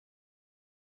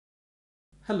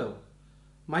Hello,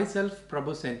 myself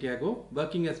Prabhu Santiago,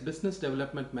 working as Business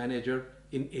Development Manager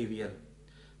in AVL.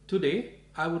 Today,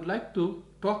 I would like to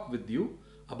talk with you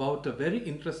about a very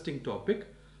interesting topic,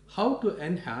 how to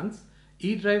enhance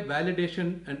eDrive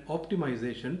validation and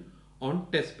optimization on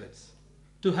testbeds.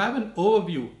 To have an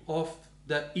overview of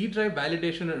the eDrive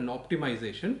validation and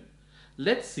optimization,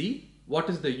 let's see what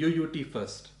is the UUT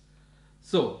first.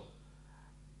 So,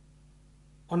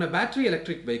 on a battery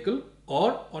electric vehicle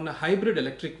or on a hybrid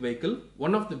electric vehicle,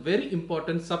 one of the very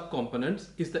important subcomponents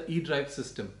is the eDrive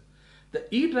system. The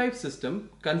eDrive system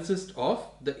consists of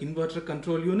the inverter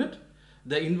control unit,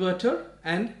 the inverter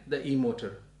and the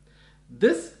e-motor.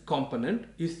 This component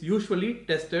is usually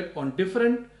tested on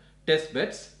different test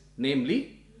beds,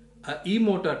 namely an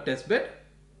e-motor test bed,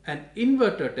 an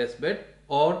inverter test bed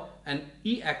or an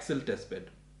e-axle test bed.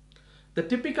 The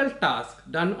typical tasks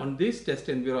done on these test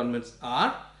environments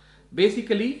are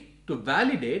basically to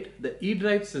validate the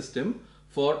eDrive system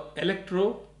for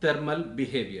electrothermal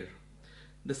behavior.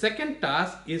 The second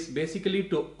task is basically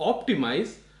to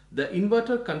optimize the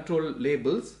inverter control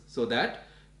labels so that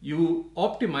you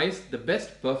optimize the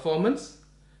best performance,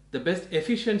 the best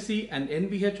efficiency and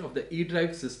NVH of the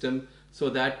eDrive system so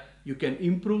that you can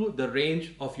improve the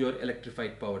range of your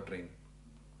electrified powertrain.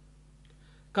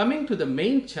 Coming to the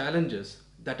main challenges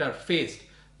that are faced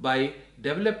by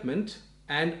development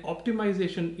and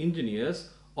optimization engineers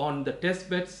on the test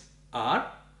beds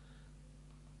are: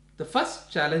 the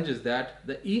first challenge is that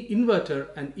the inverter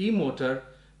and e-motor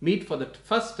meet for the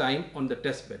first time on the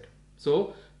test bed.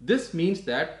 So this means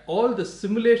that all the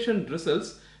simulation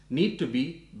results need to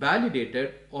be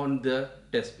validated on the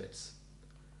test beds.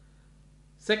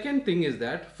 Second thing is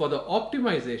that for the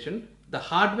optimization, the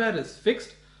hardware is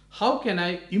fixed. How can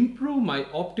I improve my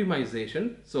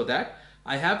optimization so that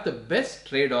I have the best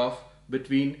trade-off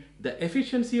between the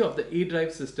efficiency of the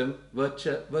eDrive system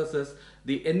versus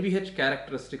the NVH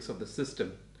characteristics of the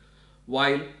system?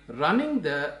 While running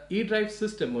the eDrive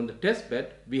system on the test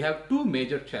bed, we have two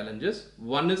major challenges.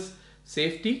 One is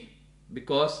safety,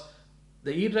 because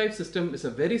the eDrive system is a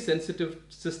very sensitive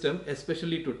system,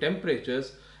 especially to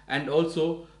temperatures, and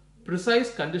also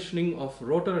precise conditioning of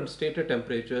rotor and stator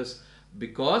temperatures,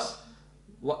 because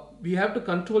we have to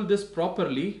control this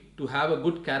properly to have a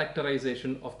good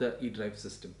characterization of the eDrive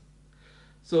system.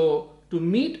 So to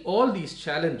meet all these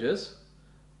challenges,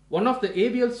 one of the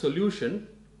AVL solution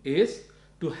is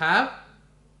to have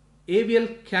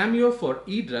AVL CAMEO for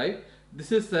eDrive.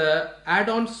 This is the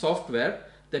add-on software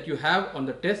that you have on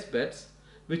the test beds,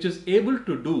 which is able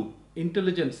to do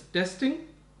intelligence testing,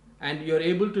 and you're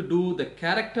able to do the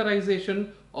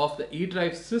characterization of the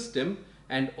eDrive system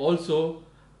and also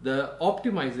the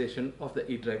optimization of the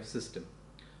eDrive system.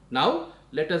 Now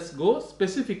let us go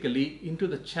specifically into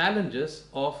the challenges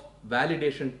of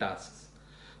validation tasks.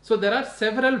 So there are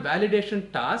several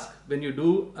validation tasks when you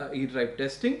do eDrive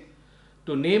testing.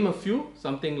 To name a few,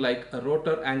 something like a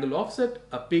rotor angle offset,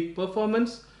 a peak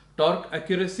performance, torque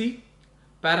accuracy,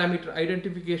 parameter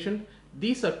identification.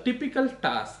 These are typical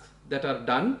tasks that are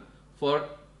done for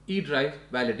eDrive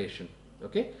validation.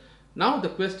 Okay. Now the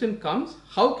question comes,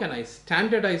 how can I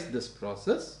standardize this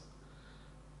process?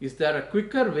 Is there a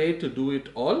quicker way to do it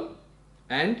all?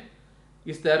 And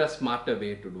is there a smarter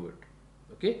way to do it?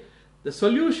 Okay. The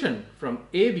solution from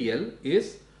AVL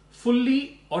is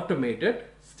fully automated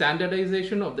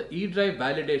standardization of the eDrive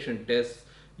validation tests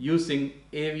using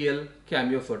AVL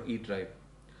CAMEO for eDrive.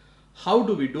 How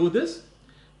do we do this?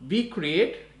 We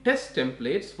create test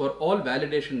templates for all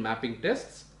validation mapping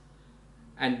tests,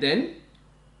 and then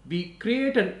we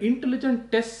create an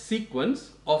intelligent test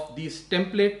sequence of these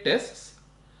template tests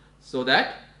so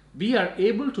that we are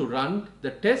able to run the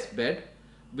test bed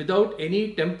without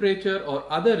any temperature or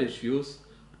other issues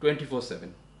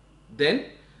 24/7. Then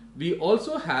we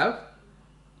also have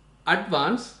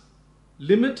advanced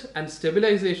limit and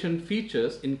stabilization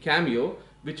features in CAMEO,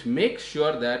 which make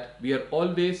sure that we are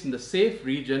always in the safe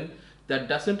region that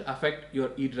doesn't affect your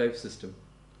eDrive system.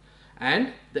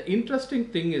 And the interesting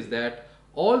thing is that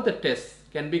all the tests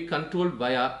can be controlled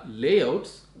via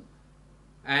layouts,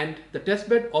 and the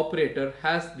testbed operator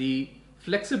has the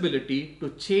flexibility to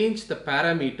change the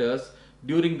parameters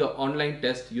during the online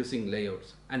test using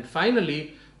layouts. And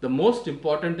finally, the most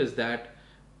important is that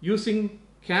using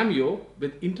CAMEO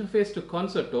with interface to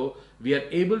Concerto, we are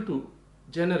able to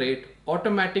generate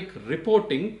automatic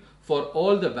reporting for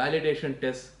all the validation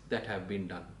tests that have been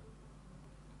done.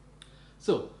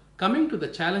 So coming to the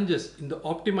challenges in the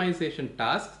optimization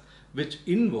tasks, which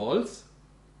involves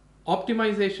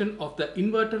optimization of the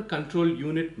inverter control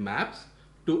unit maps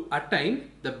to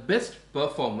attain the best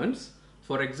performance.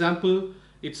 For example,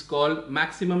 it's called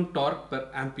maximum torque per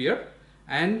ampere,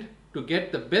 and to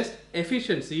get the best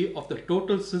efficiency of the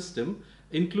total system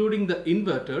including the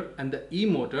inverter and the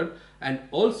e-motor, and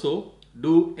also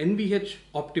do NVH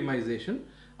optimization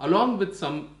along with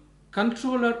some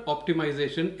controller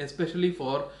optimization, especially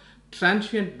for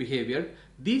transient behavior.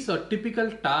 These are typical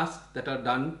tasks that are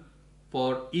done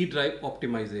for e-drive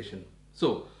optimization.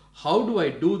 So how do I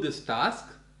do this task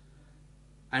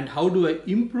and how do I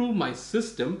improve my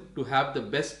system to have the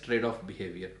best trade-off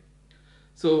behavior?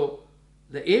 So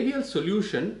the AVL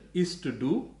solution is to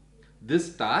do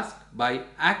this task by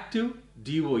active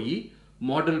DOE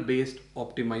model-based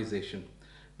optimization.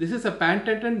 This is a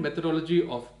patented methodology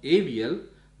of AVL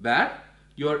where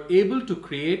you are able to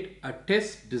create a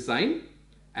test design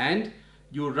and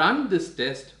you run this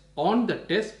test on the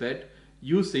test bed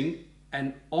using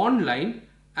an online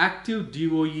active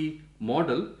DOE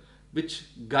model which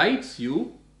guides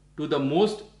you to the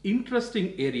most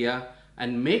interesting area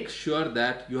and makes sure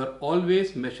that you are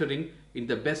always measuring in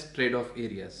the best trade-off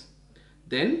areas.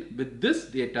 Then with this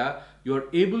data, you are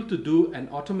able to do an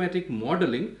automatic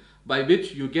modeling by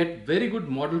which you get very good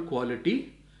model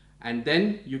quality, and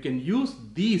then you can use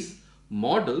these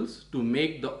models to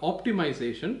make the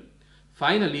optimization.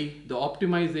 Finally, the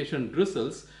optimization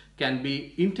results can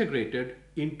be integrated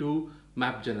into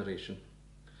map generation.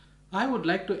 I would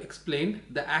like to explain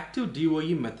the active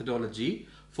DOE methodology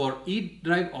for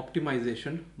e-drive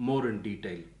optimization more in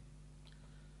detail.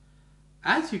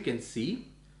 As you can see,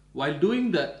 while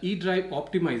doing the e-drive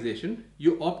optimization,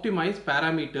 you optimize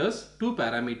two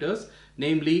parameters,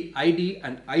 namely ID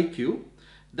and IQ.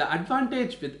 The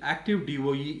advantage with active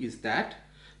DOE is that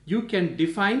you can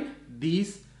define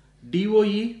these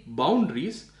DOE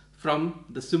boundaries from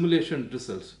the simulation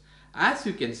results. As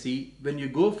you can see, when you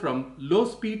go from low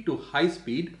speed to high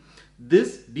speed,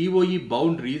 this DOE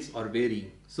boundaries are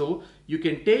varying. So you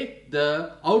can take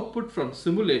the output from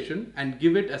simulation and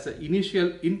give it as an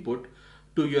initial input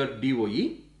to your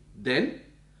DOE. Then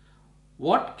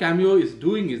what Cameo is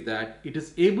doing is that it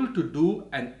is able to do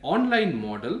an online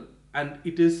model and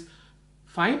it is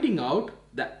finding out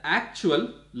the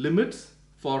actual limits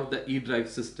for the e-drive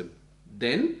system.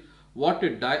 Then what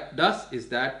it does is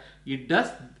that it does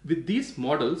with these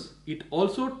models, it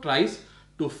also tries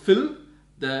to fill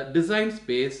the design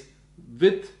space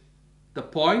with the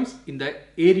points in the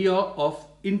area of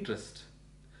interest.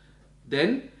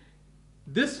 Then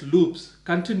this loops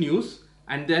continues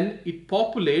and then it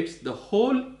populates the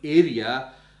whole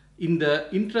area in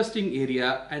the interesting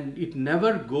area and it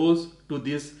never goes to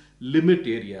these limit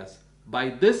areas. By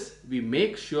this, we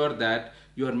make sure that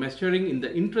you are measuring in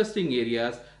the interesting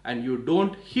areas and you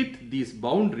don't hit these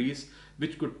boundaries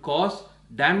which could cause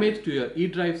damage to your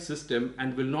e-drive system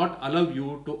and will not allow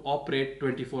you to operate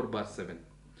 24/7.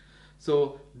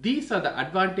 So these are the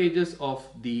advantages of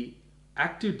the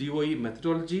active DOE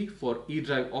methodology for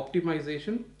e-drive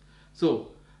optimization.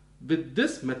 So with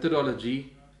this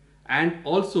methodology and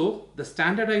also the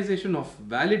standardization of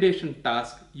validation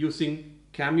task using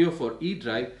Cameo for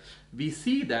e-drive, we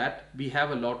see that we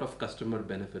have a lot of customer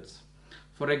benefits.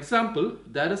 For example,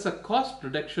 there is a cost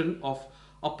reduction of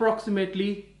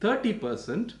approximately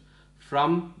 30%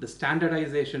 from the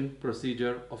standardization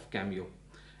procedure of Cameo.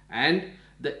 And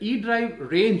the e-drive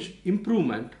range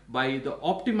improvement by the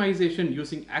optimization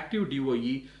using active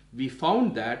DOE, we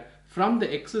found that from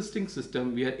the existing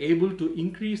system, we are able to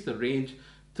increase the range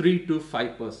 3 to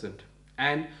 5%.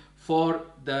 And for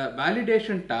the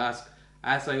validation task,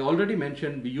 as I already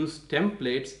mentioned, we use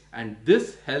templates and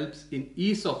this helps in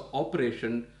ease of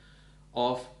operation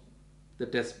of the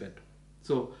test bed.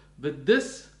 So with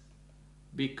this,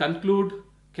 we conclude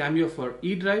Cameo for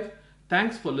e-drive.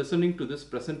 Thanks for listening to this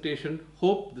presentation.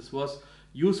 Hope this was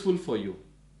useful for you.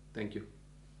 Thank you.